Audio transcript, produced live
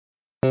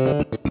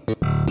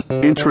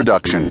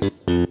Introduction.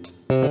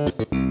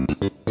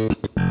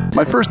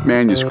 My first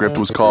manuscript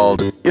was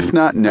called If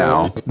Not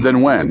Now,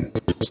 Then When?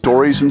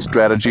 Stories and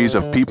Strategies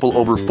of People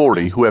Over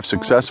 40 Who Have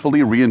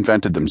Successfully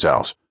Reinvented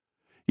Themselves.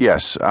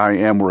 Yes, I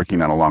am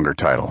working on a longer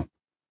title.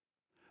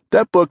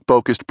 That book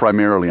focused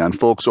primarily on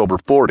folks over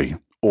 40,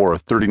 or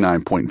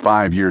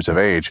 39.5 years of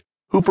age,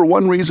 who for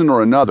one reason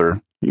or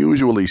another,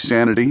 usually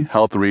sanity,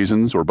 health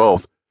reasons, or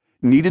both,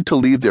 needed to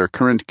leave their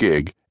current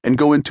gig and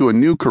go into a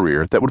new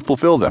career that would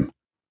fulfill them.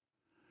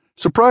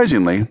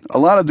 Surprisingly, a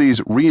lot of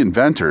these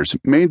reinventors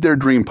made their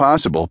dream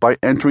possible by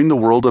entering the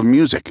world of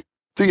music,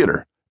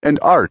 theater, and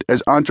art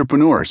as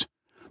entrepreneurs,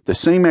 the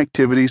same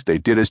activities they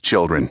did as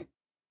children.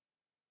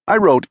 I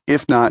wrote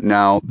If Not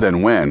Now,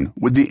 Then When,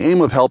 with the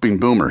aim of helping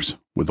boomers,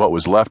 with what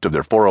was left of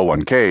their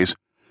 401ks,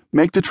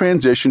 make the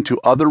transition to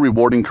other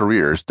rewarding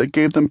careers that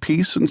gave them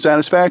peace and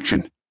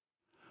satisfaction.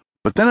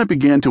 But then I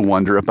began to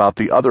wonder about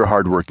the other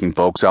hardworking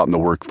folks out in the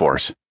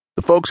workforce,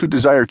 the folks who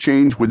desire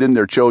change within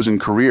their chosen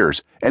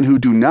careers and who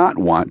do not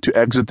want to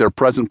exit their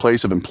present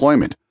place of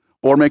employment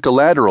or make a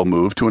lateral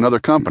move to another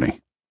company.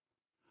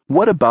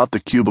 What about the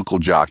cubicle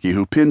jockey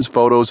who pins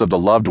photos of the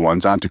loved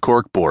ones onto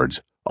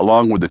corkboards,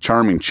 along with the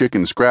charming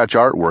chicken scratch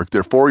artwork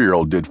their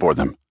 4-year-old did for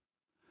them?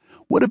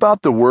 What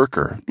about the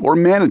worker or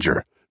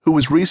manager who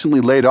was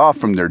recently laid off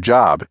from their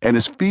job and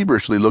is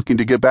feverishly looking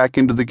to get back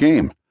into the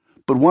game,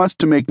 but wants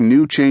to make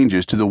new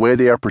changes to the way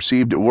they are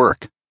perceived at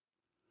work?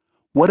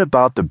 What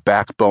about the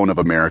backbone of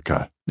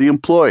America, the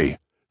employee,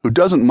 who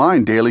doesn't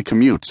mind daily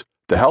commutes,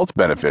 the health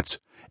benefits,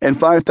 and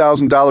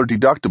 $5,000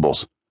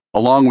 deductibles,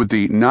 along with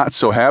the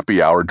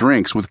not-so-happy-hour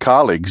drinks with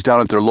colleagues down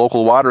at their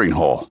local watering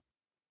hole?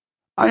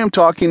 I am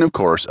talking, of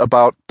course,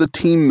 about the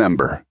team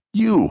member,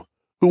 you,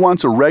 who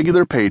wants a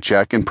regular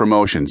paycheck and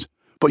promotions,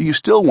 but you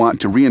still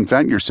want to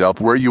reinvent yourself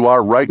where you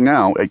are right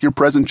now at your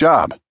present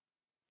job.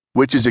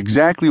 Which is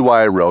exactly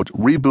why I wrote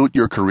Reboot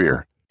Your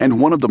Career, and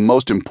one of the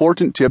most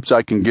important tips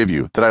I can give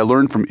you that I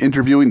learned from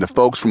interviewing the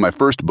folks from my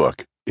first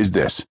book is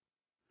this.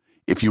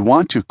 If you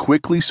want to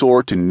quickly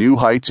soar to new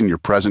heights in your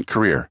present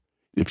career,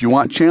 if you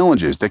want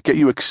challenges that get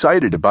you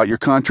excited about your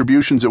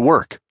contributions at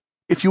work,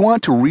 if you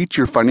want to reach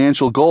your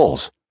financial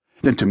goals,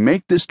 then to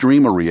make this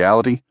dream a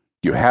reality,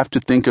 you have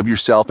to think of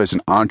yourself as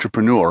an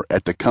entrepreneur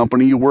at the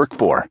company you work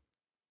for.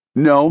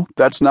 No,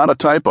 that's not a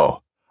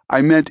typo.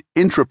 I meant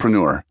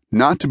intrapreneur,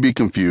 not to be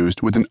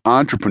confused with an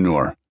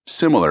entrepreneur.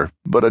 Similar,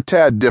 but a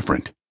tad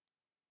different.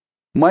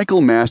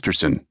 Michael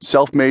Masterson,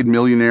 self-made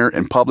millionaire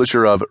and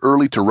publisher of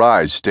Early to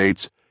Rise,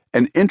 states,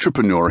 an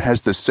intrapreneur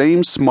has the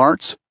same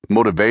smarts,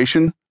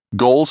 motivation,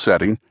 goal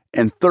setting,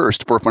 and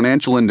thirst for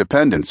financial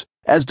independence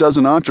as does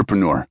an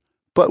entrepreneur,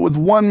 but with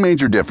one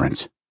major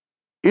difference.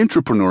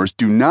 Intrapreneurs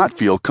do not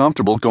feel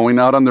comfortable going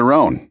out on their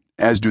own,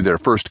 as do their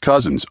first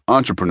cousins,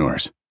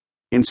 entrepreneurs.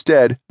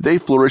 Instead, they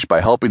flourish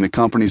by helping the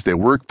companies they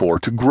work for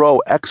to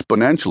grow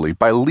exponentially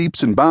by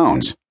leaps and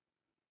bounds.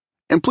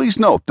 And please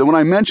note that when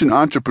I mention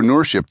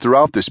entrepreneurship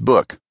throughout this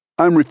book,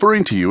 I'm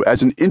referring to you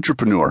as an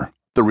intrapreneur,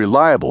 the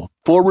reliable,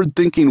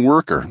 forward-thinking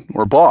worker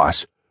or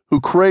boss who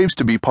craves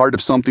to be part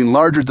of something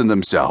larger than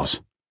themselves.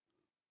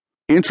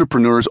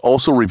 Intrapreneurs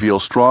also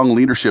reveal strong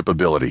leadership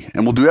ability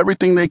and will do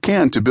everything they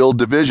can to build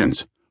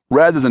divisions,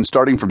 rather than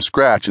starting from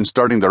scratch and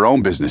starting their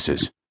own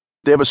businesses.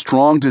 They have a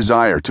strong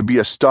desire to be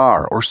a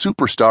star or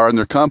superstar in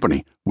their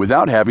company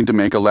without having to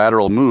make a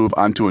lateral move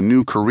onto a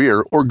new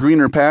career or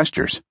greener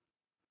pastures.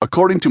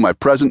 According to my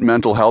present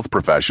mental health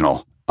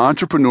professional,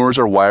 entrepreneurs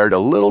are wired a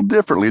little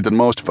differently than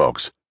most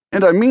folks,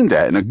 and I mean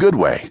that in a good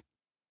way.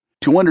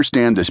 To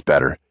understand this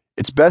better,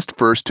 it's best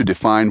first to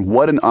define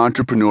what an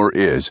entrepreneur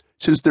is,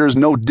 since there is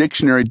no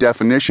dictionary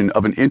definition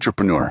of an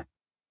intrapreneur.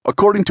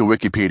 According to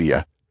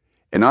Wikipedia,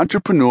 an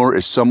entrepreneur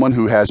is someone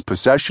who has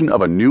possession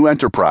of a new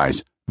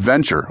enterprise,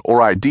 venture,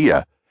 or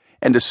idea,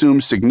 and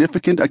assumes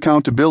significant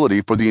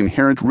accountability for the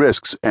inherent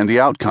risks and the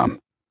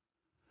outcome.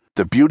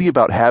 The beauty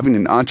about having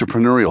an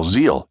entrepreneurial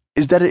zeal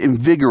is that it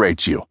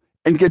invigorates you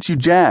and gets you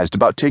jazzed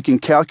about taking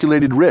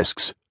calculated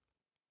risks.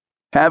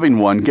 Having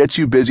one gets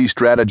you busy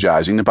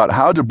strategizing about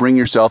how to bring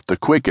yourself the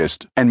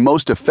quickest and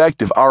most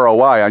effective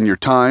ROI on your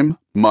time,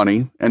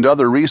 money, and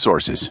other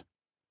resources.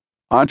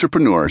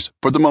 Entrepreneurs,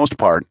 for the most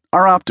part,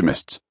 are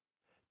optimists.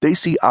 They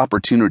see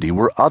opportunity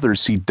where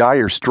others see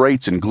dire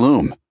straits and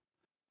gloom.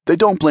 They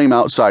don't blame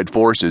outside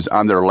forces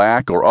on their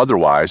lack or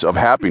otherwise of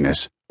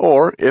happiness,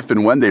 or if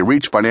and when they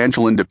reach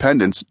financial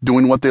independence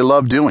doing what they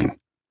love doing.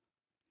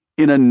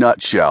 In a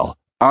nutshell,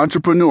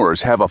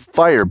 entrepreneurs have a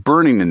fire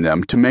burning in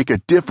them to make a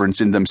difference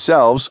in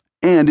themselves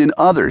and in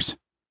others.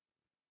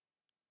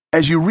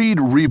 As you read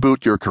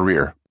Reboot Your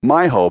Career,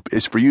 my hope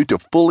is for you to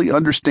fully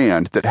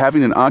understand that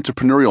having an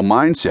entrepreneurial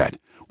mindset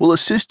will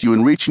assist you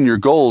in reaching your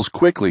goals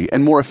quickly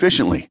and more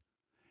efficiently.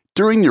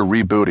 During your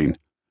rebooting,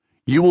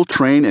 you will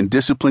train and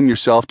discipline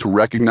yourself to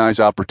recognize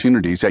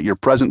opportunities at your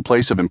present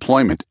place of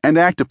employment and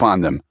act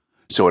upon them,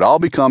 so it all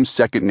becomes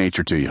second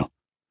nature to you.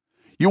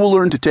 You will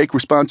learn to take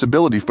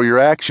responsibility for your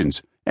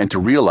actions and to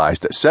realize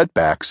that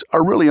setbacks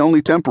are really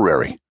only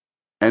temporary.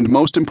 And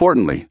most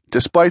importantly,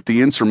 despite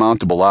the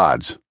insurmountable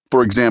odds,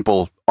 for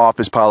example,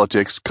 office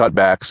politics,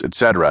 cutbacks,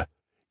 etc.,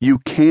 you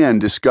can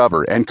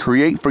discover and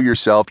create for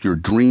yourself your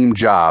dream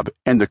job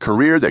and the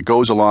career that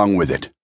goes along with it.